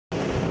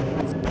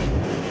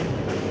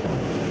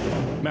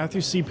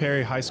Matthew C.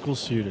 Perry High School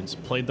students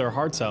played their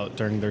hearts out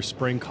during their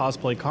Spring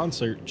Cosplay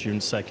Concert June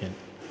 2nd.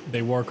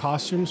 They wore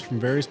costumes from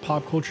various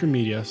pop culture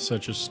media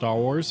such as Star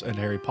Wars and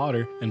Harry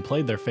Potter and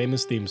played their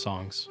famous theme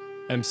songs.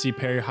 MC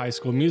Perry High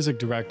School music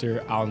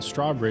director Alan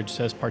Strawbridge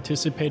says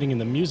participating in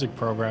the music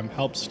program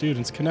helps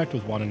students connect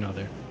with one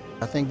another.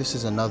 I think this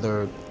is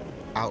another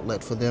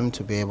outlet for them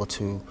to be able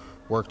to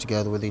work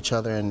together with each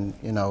other and,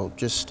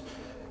 just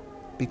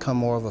become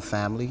more of a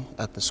family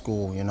at the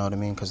school, you know what I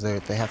mean? Because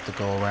they have to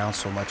go around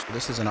so much.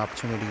 This is an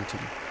opportunity to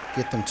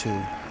get them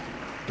to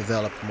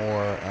develop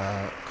more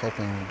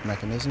coping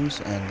mechanisms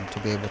and to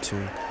be able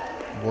to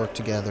work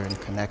together and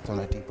connect on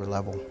a deeper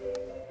level.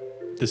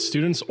 The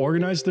students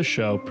organized the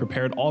show,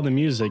 prepared all the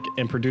music,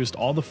 and produced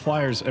all the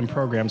flyers and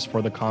programs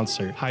for the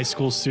concert. High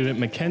school student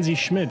Mackenzie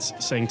Schmitz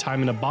sang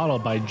Time in a Bottle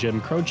by Jim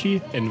Croce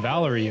and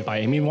Valerie by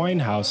Amy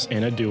Winehouse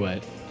in a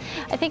duet.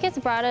 I think it's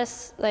brought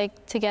us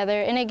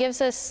together, and it gives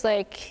us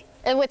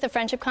with the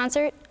friendship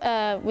concert,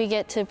 we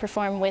get to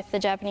perform with the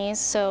Japanese,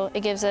 so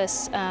it gives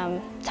us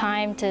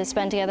time to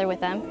spend together with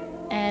them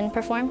and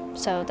perform,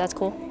 so that's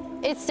cool.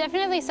 It's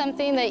definitely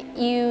something that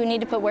you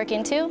need to put work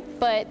into,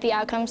 but the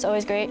outcome's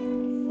always great.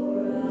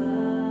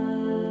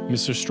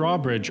 Mr.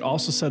 Strawbridge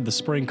also said the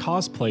Spring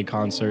Cosplay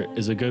Concert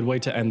is a good way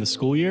to end the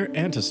school year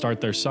and to start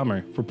their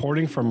summer.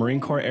 Reporting from Marine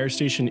Corps Air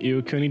Station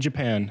Iwakuni,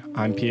 Japan,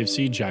 I'm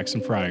PFC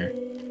Jaxson Fryar.